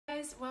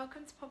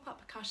welcome to Pop Up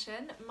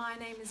Percussion. My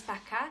name is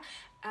Becca,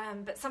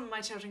 but some of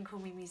my children call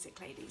me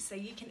Music Lady, so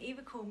you can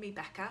either call me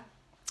Becca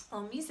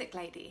or Music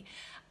Lady.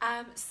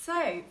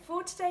 So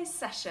for today's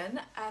session,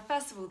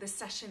 first of all, this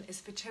session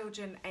is for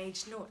children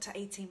aged 0 to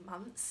 18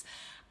 months.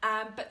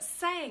 But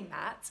saying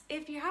that,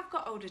 if you have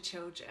got older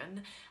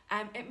children,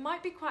 it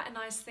might be quite a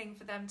nice thing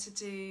for them to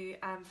do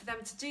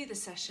the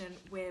session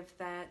with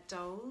their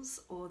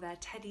dolls or their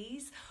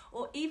teddies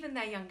or even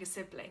their younger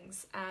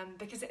siblings,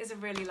 because it is a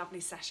really lovely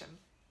session.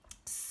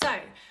 So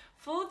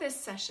for this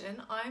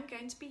session, I'm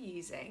going to be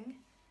using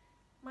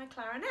my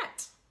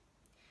clarinet,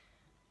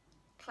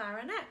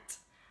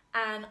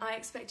 and I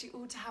expect you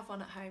all to have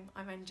one at home.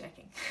 I'm only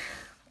joking.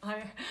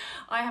 I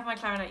have my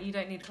clarinet, you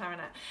don't need a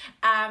clarinet.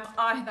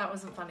 That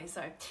wasn't funny,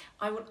 so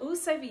I will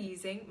also be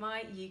using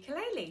my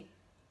ukulele.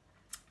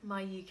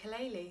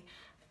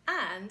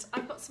 And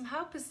I've got some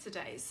helpers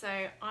today, so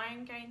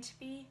I'm going to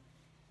be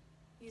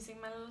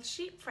using my little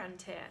sheep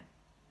friend here.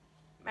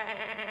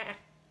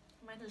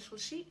 My little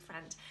sheep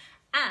friend.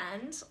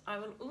 And I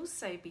will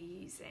also be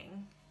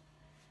using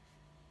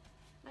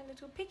my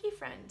little piggy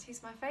friend.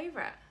 He's my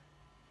favourite.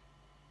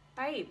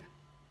 Babe.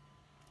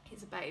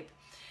 He's a babe.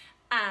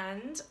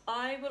 And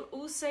I will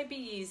also be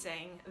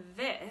using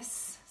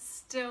this,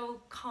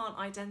 still can't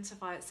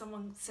identify it.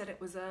 Someone said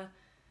it was a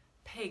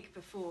pig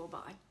before,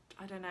 but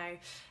I don't know.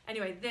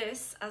 Anyway,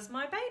 this as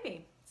my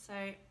baby. So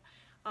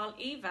I'll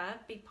either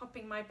be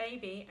popping my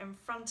baby in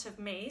front of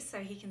me so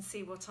he can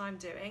see what I'm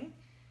doing,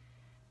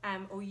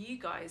 or you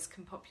guys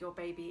can pop your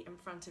baby in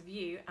front of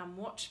you and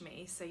watch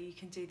me so you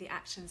can do the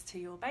actions to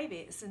your baby.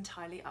 It's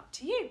entirely up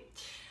to you.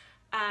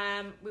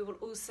 We will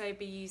also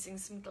be using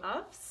some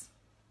gloves,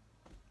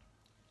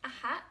 a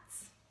hat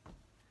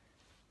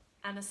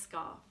and a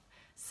scarf.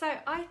 So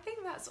I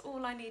think that's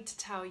all I need to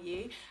tell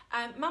you.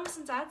 Mums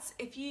and dads,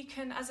 if you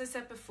can, as I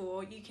said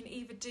before, you can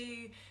either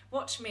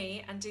watch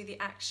me and do the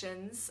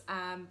actions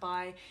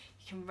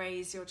you can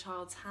raise your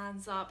child's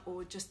hands up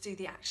or just do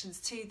the actions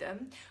to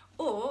them,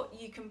 or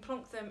you can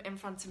plonk them in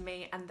front of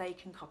me and they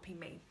can copy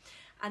me.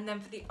 And then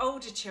for the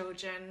older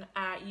children,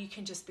 you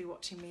can just be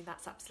watching me,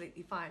 that's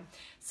absolutely fine.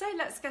 So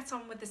let's get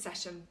on with the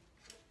session.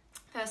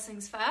 First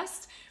things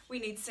first, we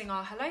need to sing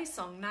our hello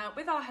song. Now,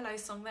 with our hello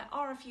song, there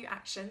are a few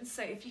actions,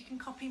 so if you can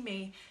copy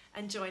me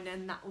and join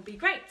in, that will be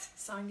great.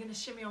 So I'm going to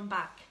shimmy on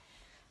back.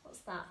 What's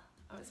that?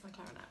 Oh, it's my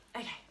clarinet.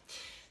 Okay,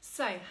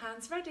 so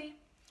hands ready.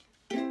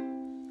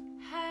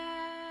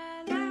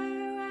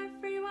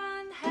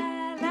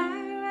 Hello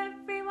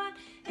everyone,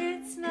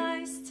 it's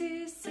nice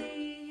to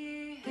see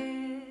you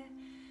here.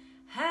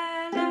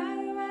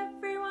 Hello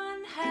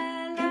everyone,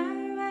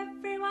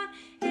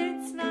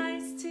 it's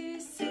nice to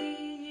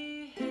see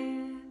you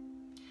here.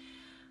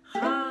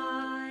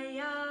 Hi,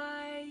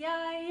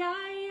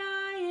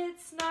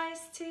 it's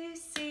nice to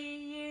see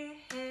you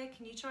here.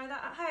 Can you try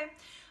that at home?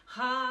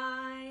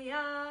 Hi,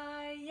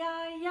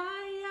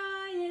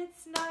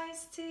 it's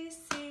nice to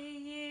see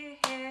you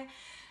here.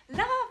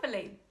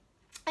 Lovely.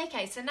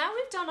 Okay, so now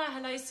we've done our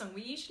hello song,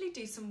 we usually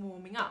do some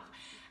warming up.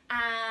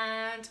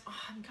 And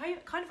I'm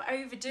kind of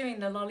overdoing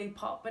the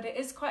lollipop, but it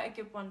is quite a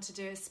good one to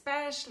do,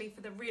 especially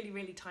for the really,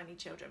 really tiny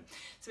children.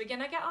 So we're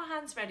going to get our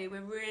hands ready.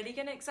 We're really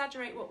going to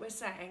exaggerate what we're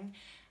saying.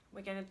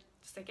 We're going to,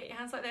 so get your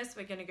hands like this.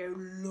 We're going to go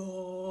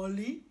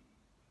lolly,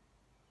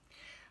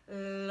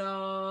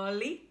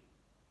 lolly,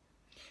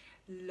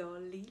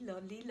 lolly,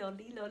 lolly,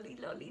 lolly, lolly,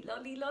 lolly, lolly,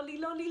 lolly, lolly,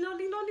 lolly,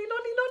 lolly,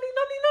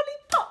 lolly, lolly,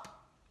 pop.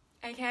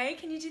 Okay,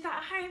 can you do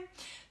that at home?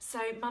 So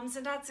mums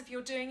and dads, if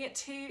you're doing it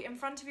too in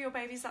front of your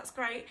babies, that's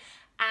great.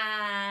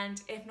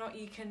 And if not,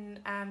 you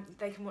can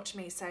they can watch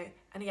me. So,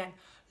 and again,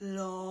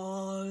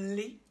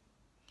 lolly,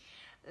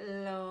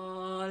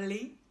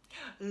 lolly,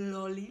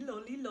 lolly,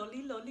 lolly,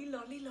 lolly, lolly,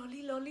 lolly,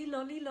 lolly, lolly,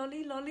 lolly,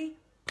 lolly, lolly,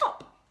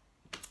 pop.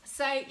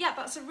 So yeah,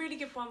 that's a really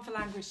good one for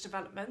language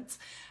development,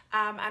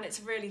 and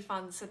it's really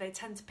fun. So they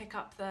tend to pick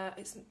up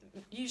it's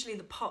usually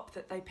the pop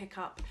that they pick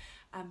up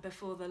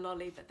before the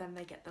lolly, but then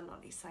they get the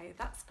lolly, so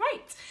that's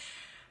great.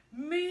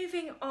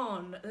 Moving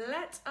on,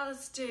 let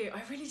us do,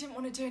 I really didn't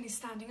want to do any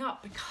standing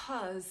up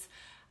because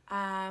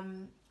I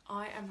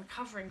am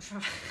recovering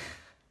from,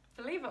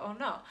 believe it or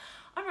not,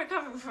 I'm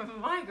recovering from a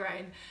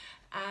migraine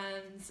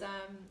and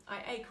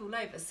I ache all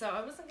over, so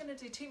I wasn't going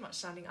to do too much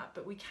standing up,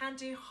 but we can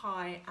do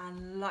high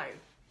and low.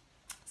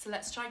 So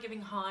let's try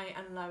giving high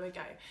and low a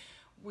go.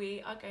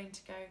 We are going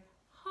to go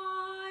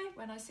high.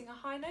 When I sing a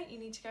high note, you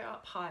need to go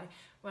up high.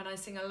 When I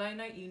sing a low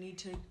note, you need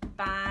to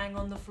bang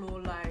on the floor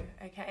low.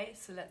 Okay,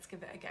 so let's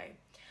give it a go.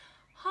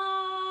 High.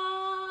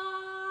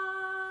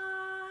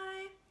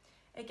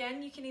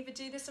 Again, you can either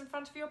do this in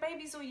front of your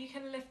babies or you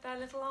can lift their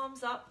little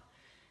arms up.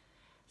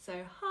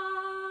 So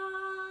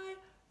high,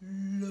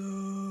 low,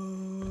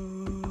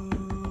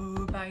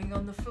 banging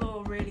on the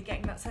floor, really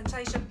getting that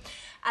sensation.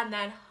 And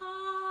then high,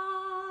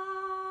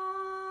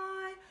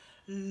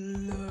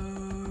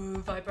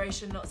 low,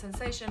 vibration, not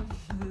sensation,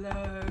 low,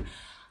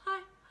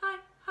 high, high,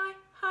 high,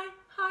 high,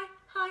 high,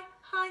 high,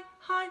 high,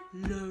 high,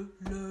 low,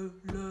 low,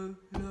 low,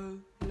 low,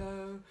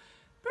 low.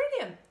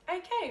 Brilliant.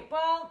 Okay,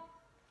 well,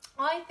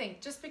 I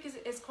think just because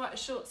it is quite quite a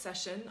short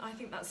session. I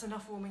think that's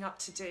enough warming up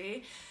to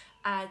do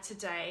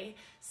today.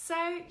 So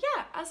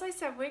yeah, as I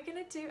said, we're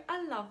going to do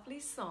a lovely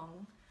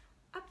song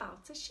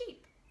about a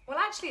sheep. Well,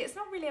 actually, it's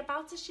not really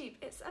about a sheep.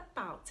 It's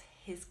about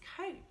his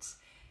coat,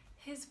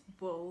 his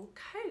wool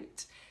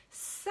coat.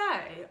 So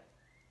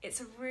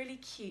it's a really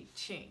cute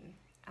tune.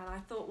 And I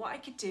thought what I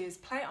could do is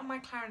play it on my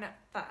clarinet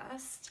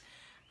first,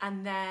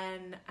 and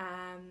then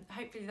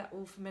hopefully that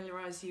will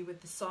familiarise you with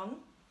the song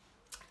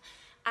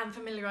and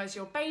familiarise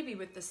your baby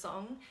with the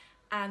song,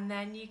 and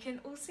then you can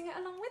all sing it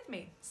along with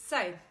me.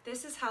 So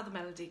this is how the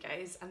melody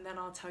goes, and then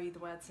I'll tell you the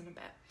words in a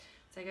bit.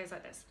 So it goes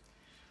like this.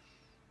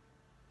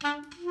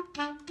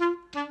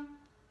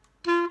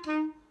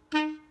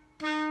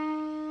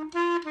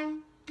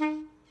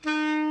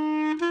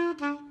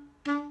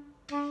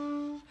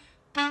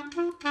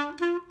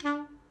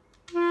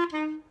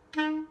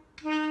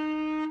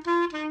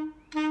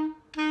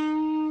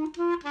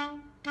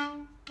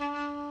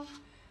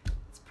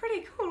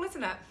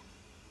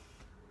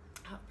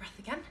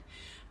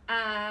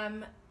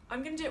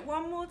 I'm going to do it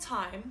one more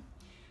time,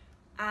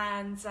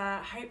 and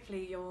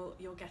hopefully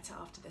you'll get it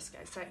after this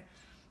goes. So.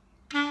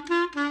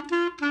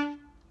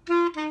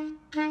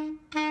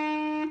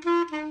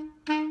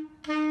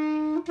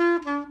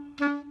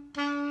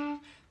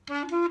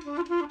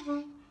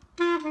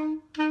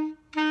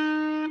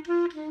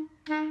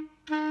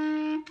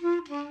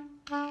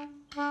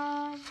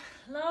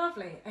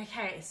 Lovely.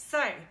 Okay,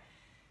 so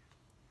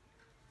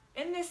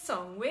in this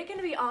song, we're going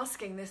to be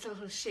asking this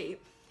little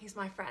sheep, he's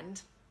my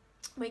friend,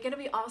 we're going to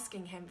be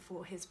asking him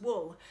for his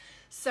wool.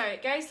 So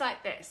it goes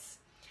like this.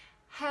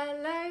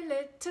 Hello,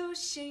 little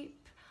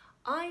sheep,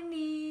 I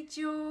need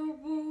your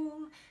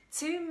wool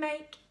to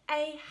make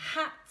a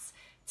hat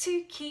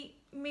to keep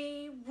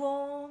me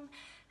warm.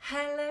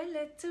 Hello,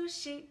 little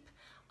sheep,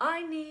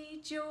 I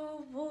need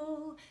your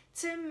wool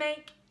to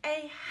make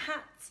a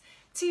hat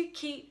to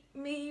keep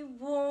me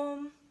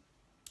warm.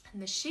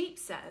 And the sheep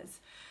says,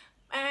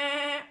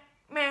 meh,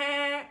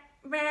 meh,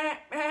 meh,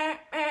 meh,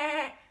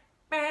 meh,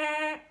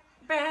 meh,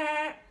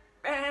 meh,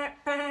 meh,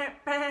 meh,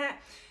 meh.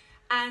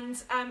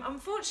 And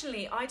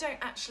unfortunately, I don't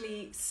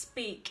actually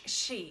speak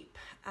sheep.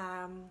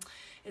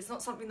 It's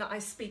not something that I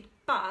speak,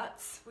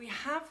 but we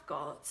have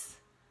got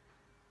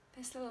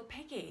this little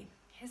piggy.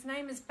 His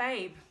name is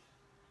Babe.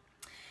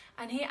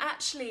 And he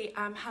actually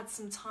had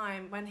some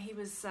time when he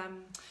was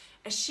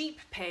a sheep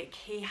pig.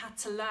 He had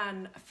to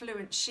learn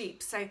fluent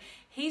sheep. So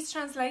he's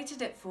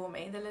translated it for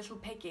me, the little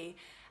piggy.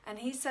 And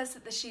he says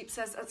that the sheep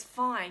says, that's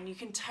fine, you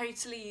can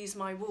totally use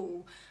my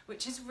wool,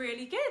 which is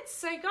really good.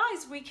 So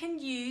guys, we can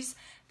use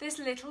this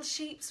little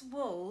sheep's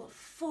wool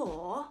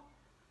for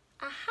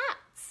a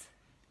hat.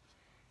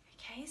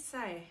 Okay,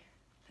 so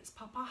let's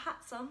pop our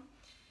hats on.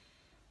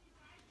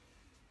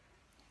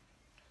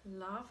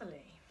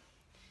 Lovely.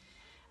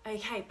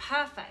 Okay,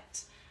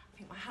 perfect. I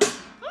think my hat's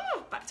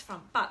back to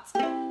front. But,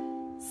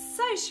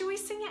 so shall we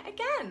sing it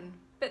again?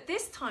 But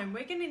this time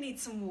we're going to need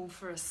some wool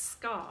for a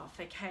scarf,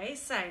 okay?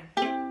 So,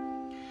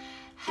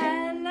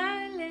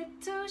 hello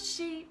little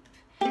sheep,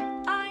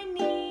 I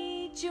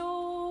need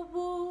your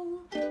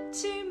wool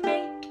to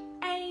make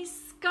a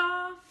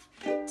scarf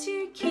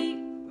to keep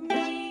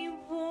me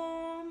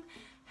warm.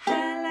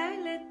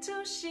 Hello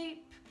little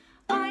sheep,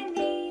 I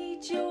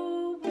need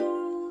your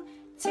wool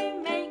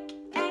to make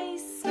a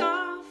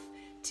scarf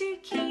to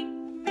keep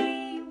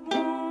me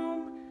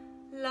warm.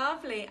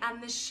 Lovely.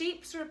 And the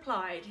sheep's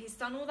replied, he's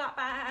done all that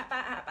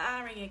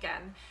ba-ing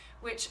again,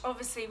 which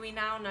obviously we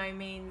now know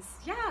means,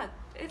 yeah,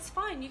 it's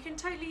fine, you can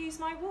totally use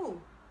my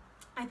wool.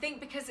 I think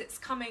because it's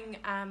coming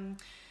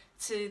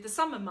to the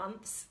summer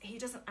months, he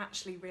doesn't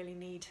actually really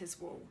need his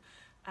wool.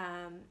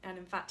 And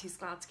in fact, he's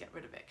glad to get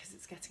rid of it because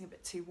it's getting a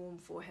bit too warm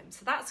for him.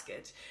 So that's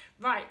good.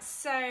 Right,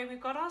 so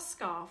we've got our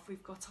scarf,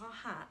 we've got our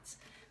hat.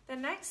 The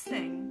next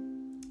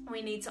thing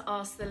we need to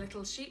ask the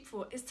little sheep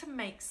for is to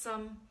make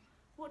some,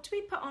 what do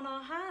we put on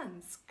our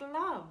hands?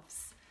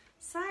 Gloves.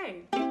 So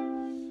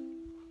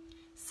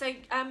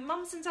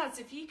mums and dads,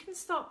 if you can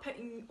start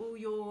putting all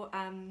your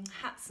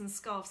hats and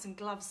scarves and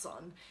gloves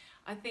on,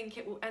 I think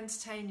it will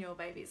entertain your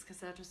babies because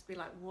they'll just be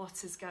like,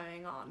 what is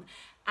going on?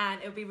 And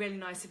it'll be really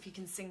nice if you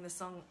can sing the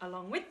song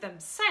along with them.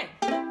 So,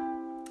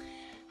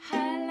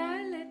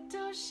 hello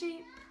little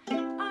sheep,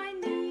 I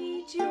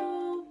need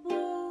your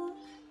wool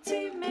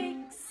to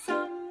make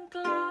some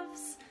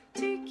gloves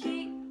to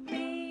keep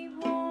me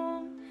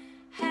warm.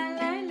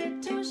 Hello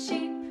little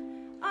sheep,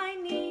 I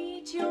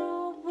need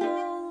your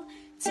wool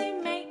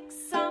to make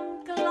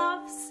some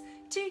gloves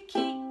to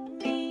keep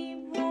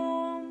me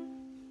warm.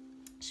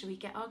 Shall we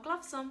get our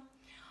gloves on?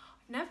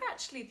 I've never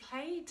actually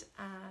played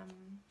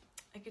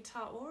a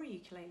guitar or a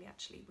ukulele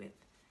actually with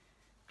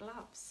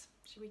gloves.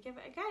 Should we give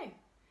it a go?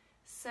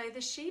 So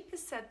the sheep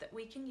has said that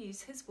we can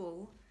use his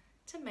wool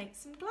to make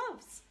some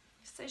gloves.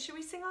 So should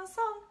we sing our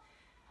song?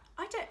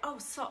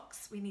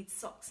 Socks. We need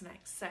socks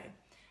next. So,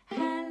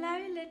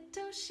 hello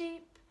little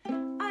sheep,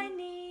 I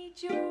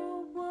need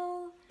your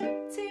wool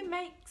to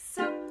make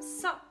some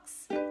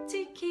socks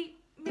to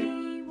keep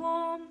me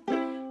warm.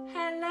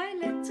 Hello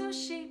little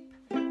sheep,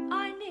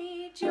 I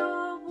need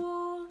your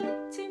wool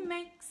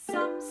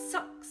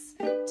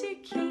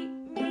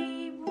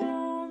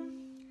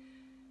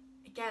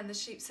the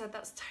sheep said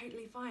that's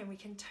totally fine. We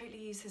can totally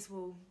use his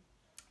wool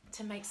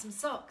to make some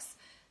socks.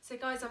 So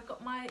guys, I've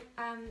got my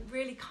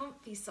really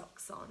comfy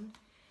socks on.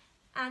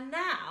 And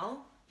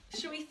now,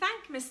 shall we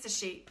thank Mr.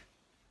 Sheep?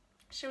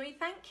 Shall we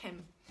thank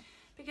him?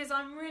 Because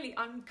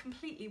I'm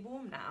completely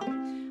warm now,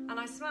 and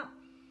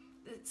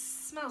it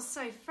smells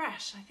so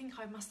fresh. I think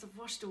I must have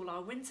washed all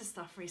our winter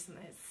stuff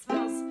recently. It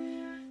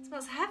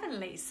smells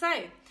heavenly.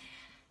 So,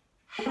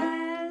 should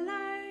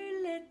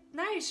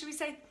we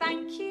say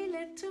thank you,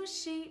 little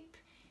sheep?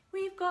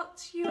 We've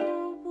got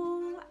your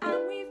wool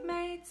and we've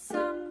made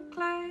some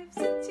clothes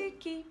to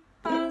keep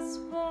us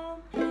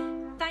warm.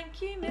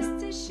 Thank you,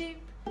 Mr. Sheep.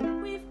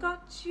 We've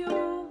got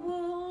your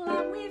wool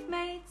and we've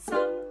made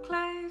some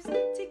clothes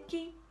to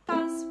keep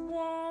us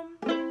warm.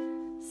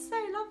 So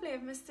lovely of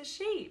Mr.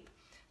 Sheep.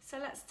 So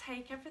let's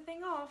take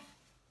everything off.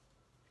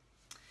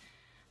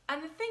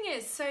 And the thing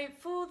is, so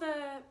for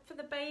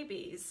the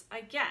babies, I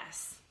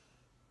guess,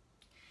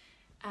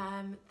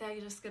 they're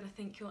just going to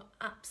think you're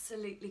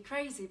absolutely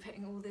crazy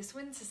putting all this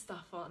winter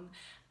stuff on.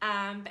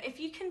 But if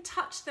you can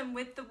touch them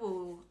with the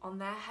wool on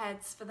their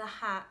heads for the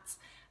hat,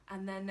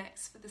 and their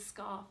necks for the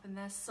scarf, and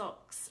their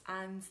socks,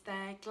 and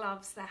their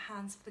gloves, their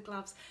hands for the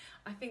gloves,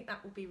 I think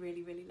that will be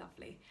really, really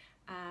lovely.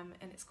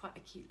 And it's quite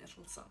a cute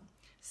little song.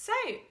 So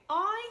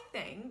I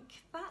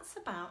think that's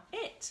about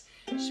it.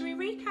 Should we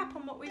recap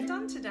on what we've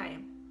done today?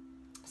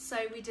 So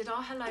we did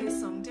our hello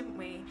song, didn't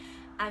we?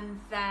 And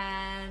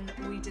then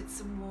we did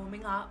some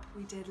warming up.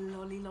 We did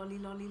lolly, lolly,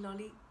 lolly,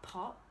 lolly,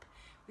 pop.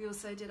 We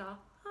also did our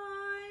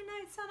high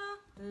notes and our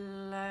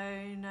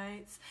low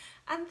notes.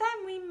 And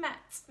then we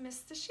met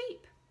Mr.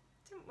 Sheep,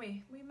 didn't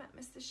we? We met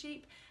Mr.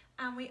 Sheep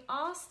and we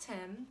asked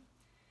him,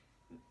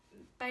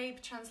 Babe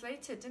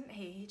translated, didn't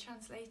he? He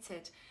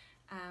translated.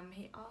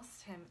 He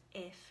asked him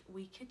if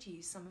we could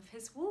use some of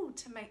his wool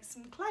to make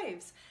some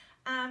clothes.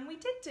 And we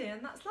did do,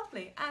 and that's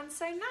lovely. And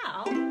so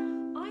now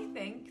I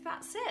think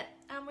that's it.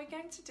 And we're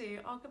going to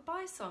do our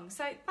goodbye song.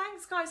 So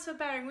thanks guys for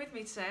bearing with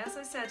me today. As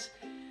I said,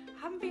 I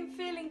haven't been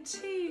feeling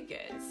too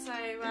good. So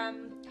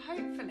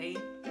hopefully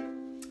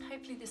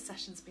this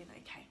session's been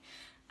okay.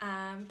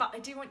 But I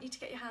do want you to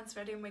get your hands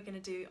ready and we're going to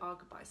do our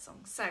goodbye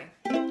song. So,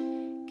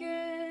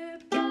 good.